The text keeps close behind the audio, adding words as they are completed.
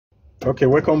Okay,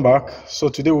 welcome back. So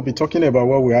today we'll be talking about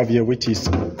what we have here, which is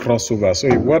crossover.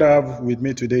 So what I have with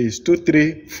me today is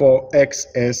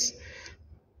 234XS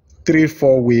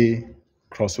 3-4-way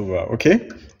crossover. Okay,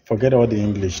 forget all the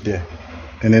English there.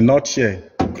 In a nutshell,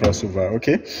 crossover.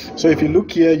 Okay, so if you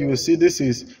look here, you will see this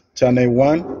is channel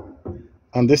 1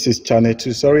 and this is channel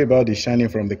 2. Sorry about the shining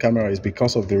from the camera, is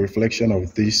because of the reflection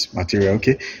of this material.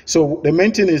 Okay, so the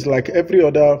main thing is, like every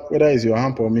other, whether it's your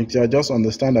amp or mixer, just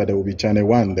understand that there will be channel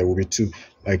 1, there will be 2,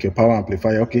 like your power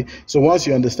amplifier. Okay, so once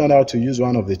you understand how to use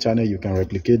one of the channel, you can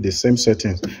replicate the same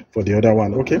settings for the other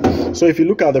one. Okay, so if you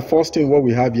look at the first thing, what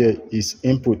we have here is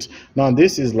input. Now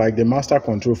this is like the master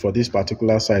control for this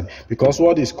particular side, because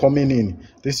what is coming in,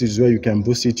 this is where you can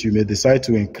boost it. You may decide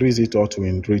to increase it or to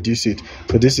reduce it.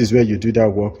 So this is where you do that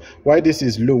work. Why this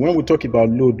is low? When we talk about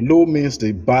low means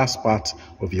the bass part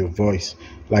of your voice.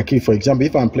 Like if, for example,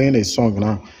 if I'm playing a song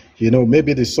now, you know,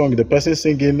 maybe the song, the person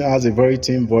singing has a very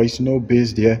thin voice, no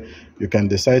bass there, you can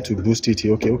decide to boost it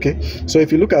here. Okay. So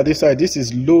if you look at this side, this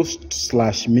is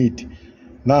low/mid.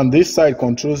 Now this side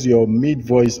controls your mid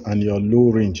voice and your low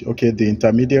range. Okay, the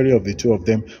intermediary of the two of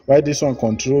them. Why this one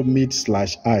control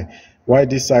mid/high? Why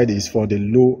this side is for the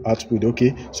low output.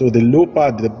 Okay, so the low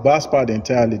part, the bass part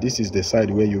entirely, this is the side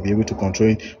where you'll be able to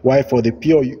control it. Why for the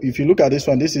pure, if you look at this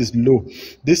one, this is low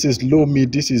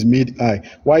mid, this is mid high.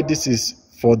 Why this is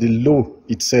for the low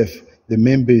itself, the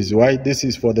main bass. Why this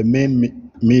is for the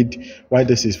main mid, why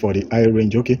this is for the high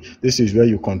range. Okay, this is where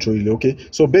you control it. Okay,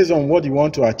 so based on what you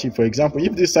want to achieve, for example,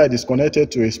 if this side is connected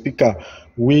to a speaker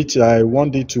which I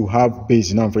want it to have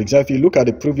bass. Now for example, if you look at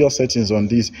the previous settings on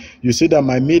this, you see that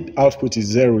my mid output is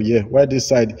 0 here, while this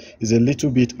side is a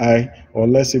little bit high, or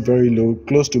let's say very low,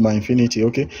 close to my infinity.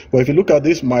 Okay, but if you look at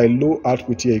this, my low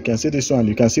output here, you can see this one,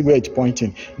 you can see where it's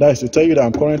pointing. That is to tell you that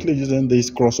I'm currently using this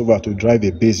crossover to drive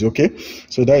a bass. Okay,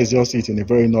 so that is just it in a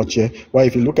very nutshell. While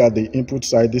if you look at the input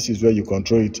side, this is where you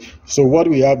control it. So what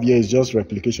we have here is just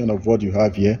replication of what you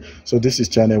have here. So this is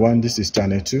channel 1, this is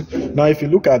channel 2. Now if you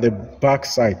look at the back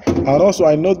side, and also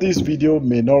I know this video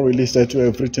may not really settle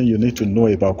everything you need to know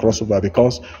about crossover,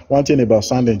 because one thing about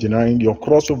sound engineering, your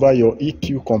crossover, your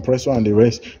EQ, compressor and the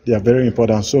rest, they are very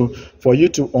important. So for you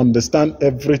to understand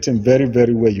everything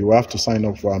very well, you have to sign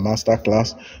up for a master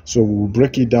class. So we'll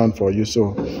break it down for you,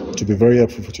 so to be very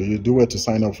helpful to you, do well to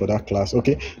sign up for that class.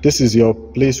 Okay, this is your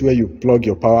place where you plug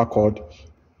your power cord.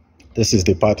 This is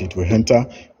the part it will enter.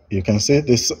 You can see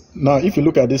this. Now if you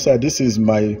look at this side, this is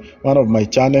one of my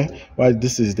channel. While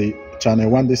this is the channel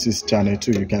 1, this is channel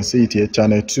 2. You can see it here,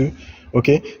 channel 2.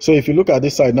 Okay, so if you look at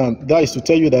this side now, that is to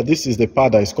tell you that this is the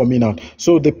part that is coming out.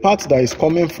 So the part that is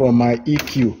coming from my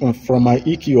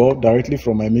EQ, or directly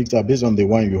from my mixer, based on the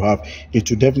one you have, it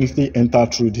will definitely enter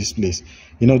through this place.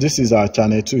 You know, this is our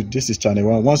channel 2, this is channel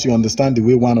 1. Once you understand the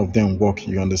way one of them work,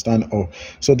 you understand all.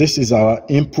 So this is our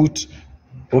input.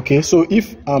 Okay, so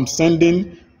if I'm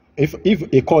sending, if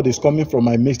a chord is coming from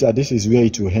my mixer, this is where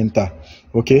it will enter.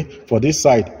 Okay, for this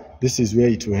side, this is where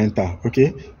it will enter.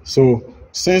 Okay, so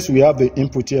since we have the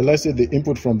input here, let's say the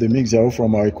input from the mixer or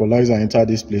from our equalizer enter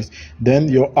this place, then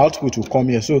your output will come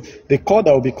here. So the cord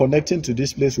that will be connecting to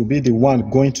this place will be the one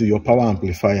going to your power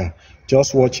amplifier.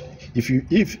 Just watch. If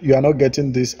you are not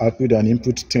getting this output and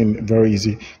input thing very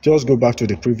easy, just go back to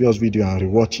the previous video and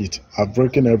rewatch it. I've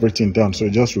broken everything down, so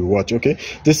just rewatch. Okay,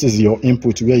 this is your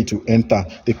input where it will enter.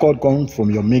 The cord coming from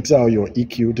your mixer or your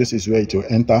EQ, this is where it will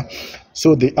enter.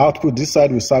 So the output, this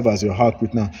side will serve as your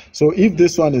output now. So if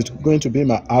this one is going to be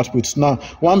my output, now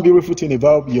one beautiful thing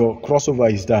about your crossover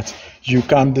is that you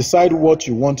can decide what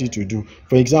you want it to do.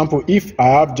 For example, if I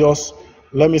have just,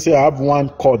 let me say I have one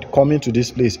cord coming to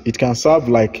this place, it can serve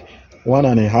like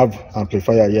 1.5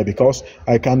 amplifier here, because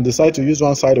I can decide to use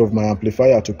one side of my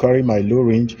amplifier to carry my low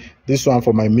range, this one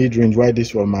for my mid range, while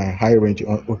this for my high range.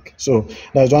 Okay, so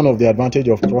that's one of the advantage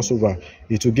of crossover.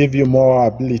 It will give you more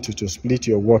ability to split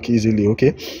your work easily.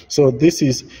 Okay, so this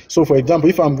is, so for example,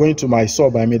 if I'm going to my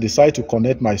sub, I may decide to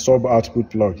connect my sub output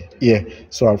plug here.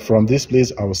 So from this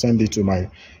place, I will send it to my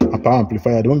power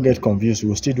amplifier. Don't get confused,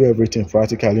 we'll still do everything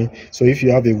practically. So if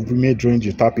you have a mid range,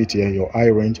 you tap it here, your high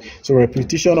range. So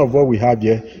repetition of what we have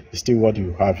here is still what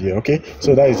you have here. Okay,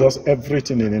 so that is just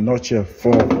everything in a nutshell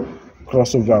for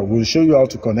crossover. We'll show you how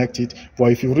to connect it,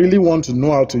 but if you really want to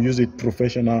know how to use it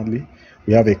professionally,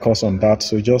 we have a course on that.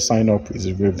 So just sign up. It's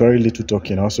very little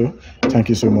talking also. Thank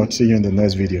you so much. See you in the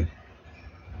next video.